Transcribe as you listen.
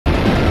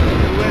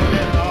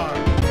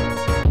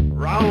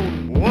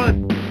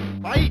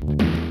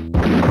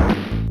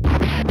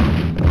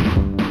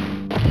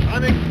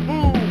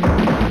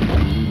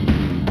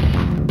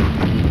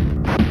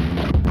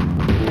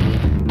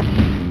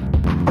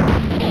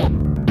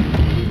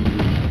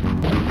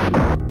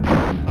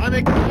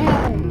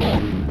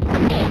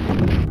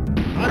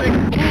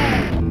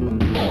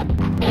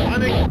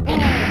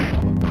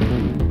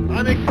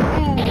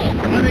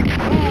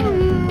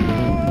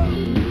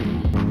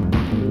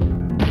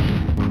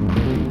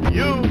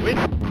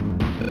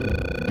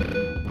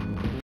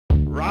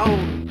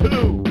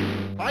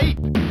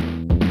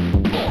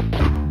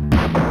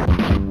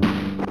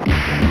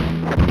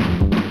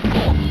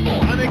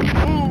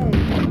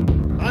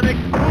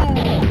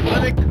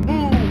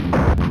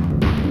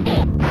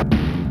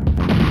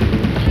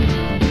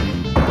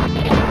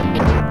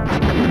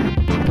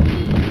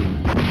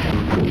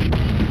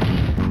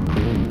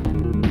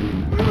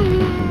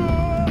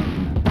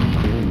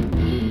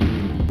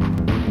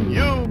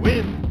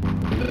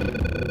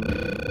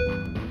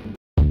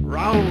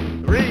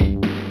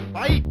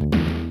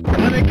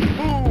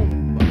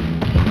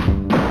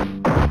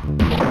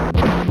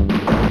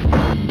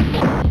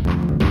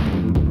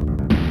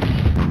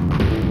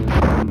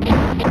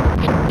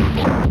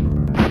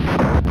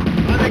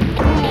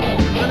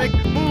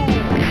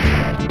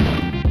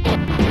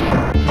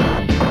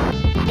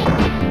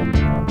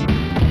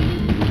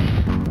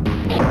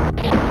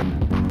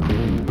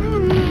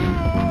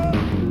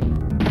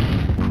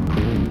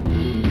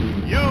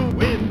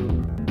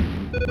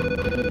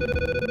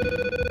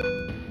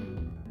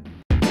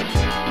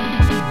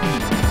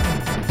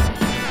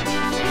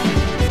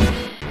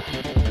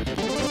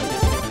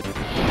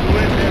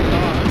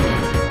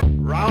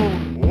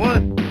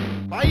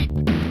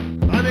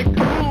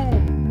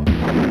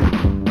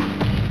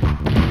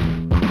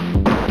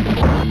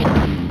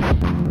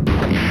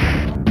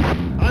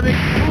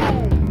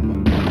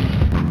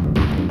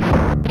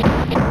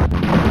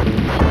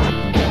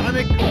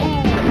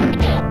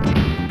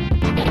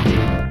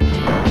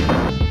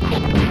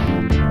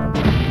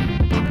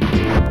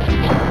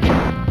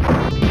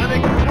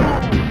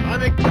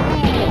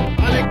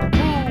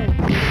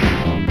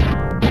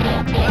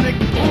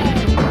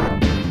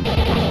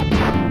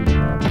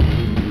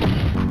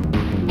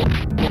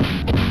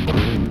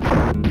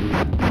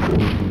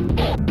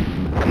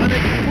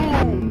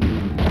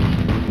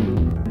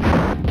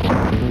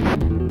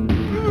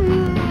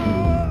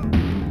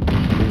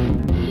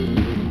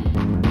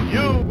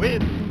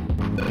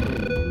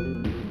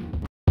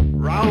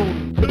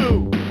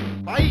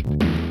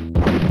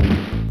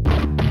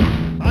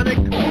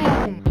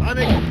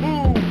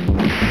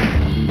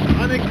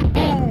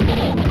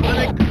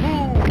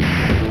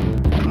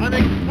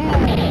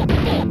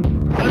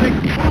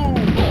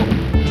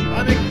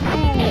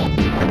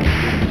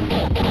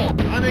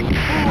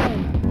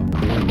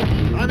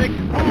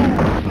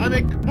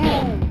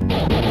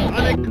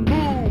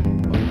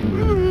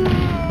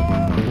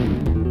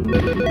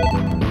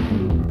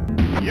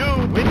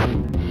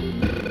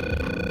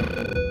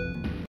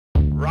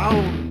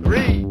Round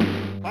three.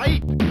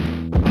 Fight!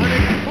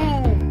 Sonic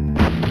boom!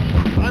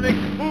 Sonic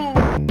boom!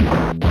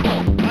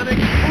 Sonic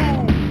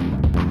boom!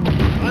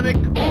 Sonic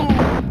boom!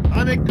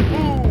 Sonic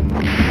boom!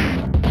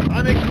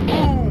 Sonic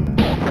boom!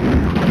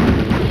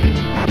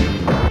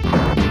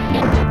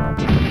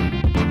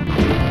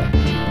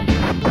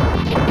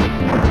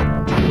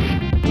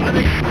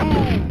 Sonic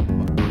boom!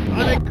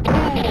 Sonic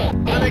boom!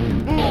 Sonic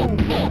boom!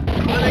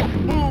 Sonic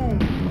boom!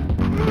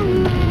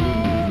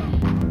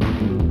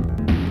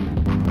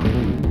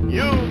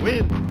 You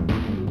win!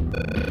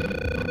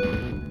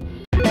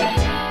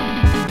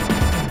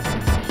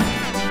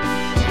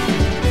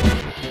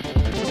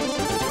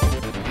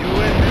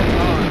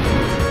 USSR.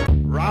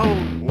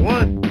 Round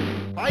one.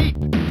 Fight!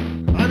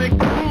 Sonic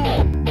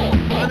boom!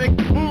 Sonic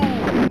boom!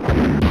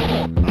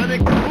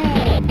 Sonic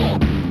boom!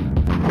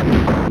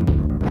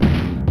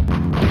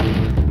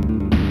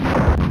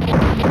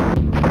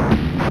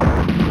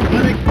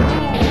 Sonic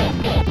boom!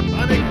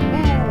 Sonic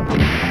boom!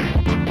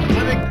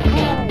 Sonic boom! Sonic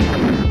boom!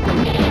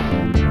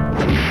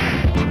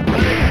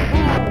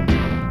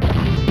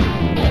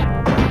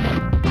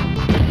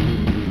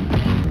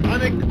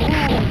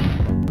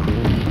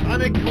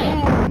 Sonic boom!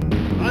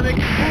 Sonic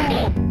boom!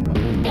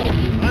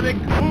 Sonic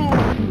boom!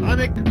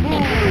 Sonic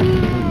boom!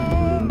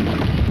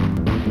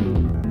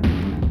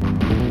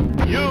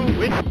 You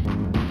win!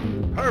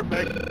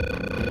 Perfect!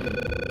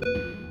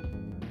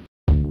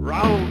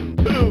 Round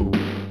two!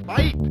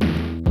 Fight!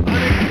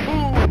 Sonic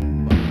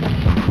boom!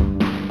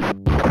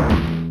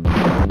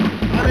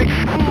 Sonic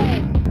boom!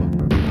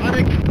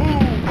 Sonic boom!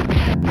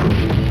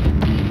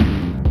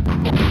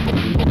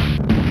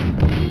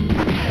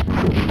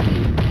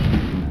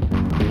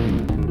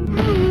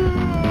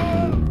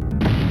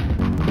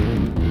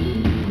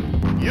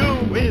 You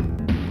win!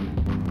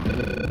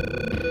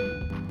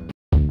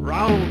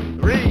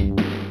 Round three.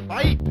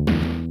 Fight!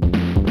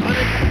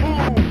 Sonic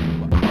boom!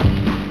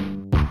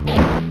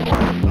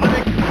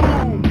 Sonic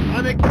boom!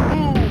 Sonic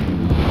boom!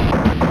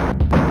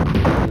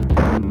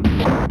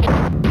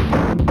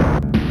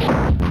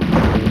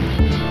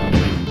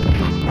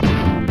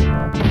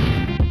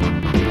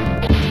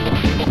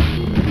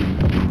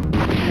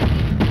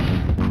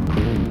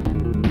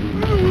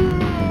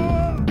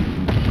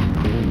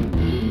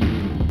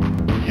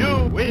 You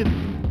win!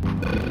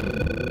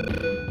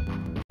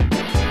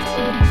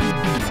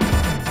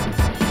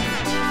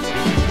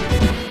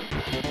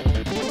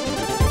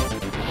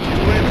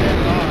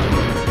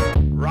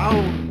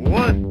 Round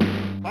one.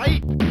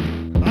 Fight!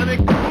 Sonic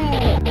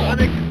boom!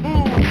 Sonic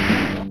boom!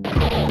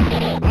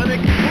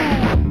 Sonic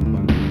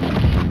boom!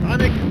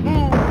 Sonic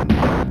boom!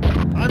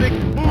 Sonic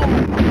boom!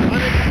 Sonic boom!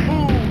 Sonic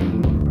boom!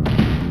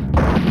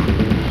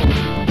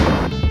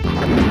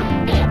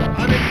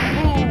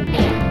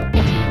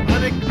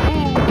 Sonic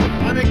boom!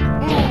 Sonic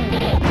boom!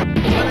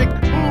 Sonic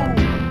boom!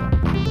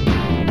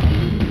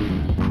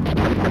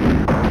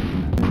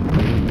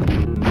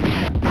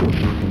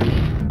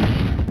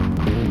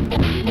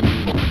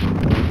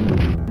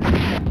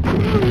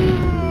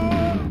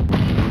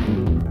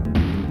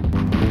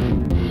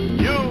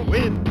 You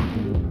win!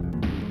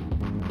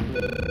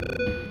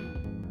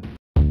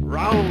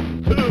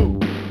 Round two.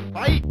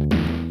 Fight!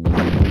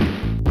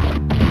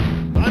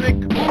 Sonic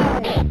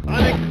boom!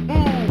 Sonic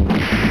boom!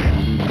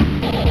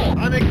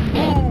 Sonic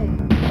boom!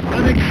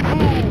 Sonic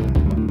boom!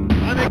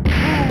 Sonic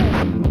boom!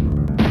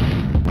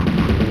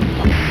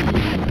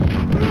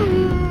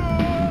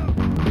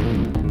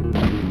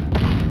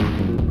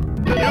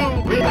 You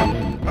win!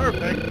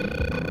 Perfect!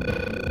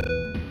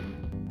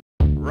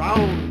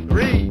 Round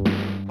three.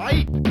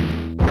 Fight!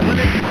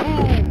 Sonic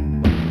boom!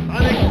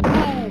 Sonic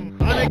boom!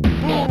 Sonic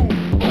boom!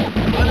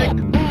 Sonic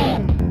boom!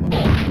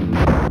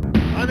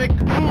 Sonic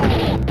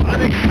boom!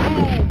 Sonic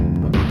boom!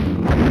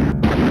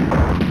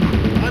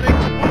 Sonic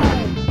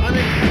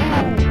boom!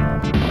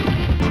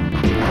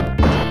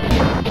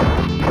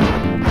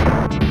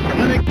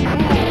 Sonic boom! Sonic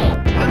boom!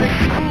 Sonic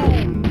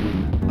boom!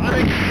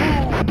 Sonic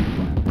boom!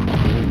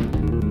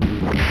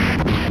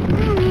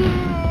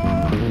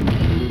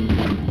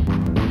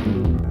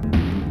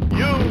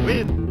 You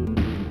win!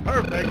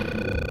 Perfect!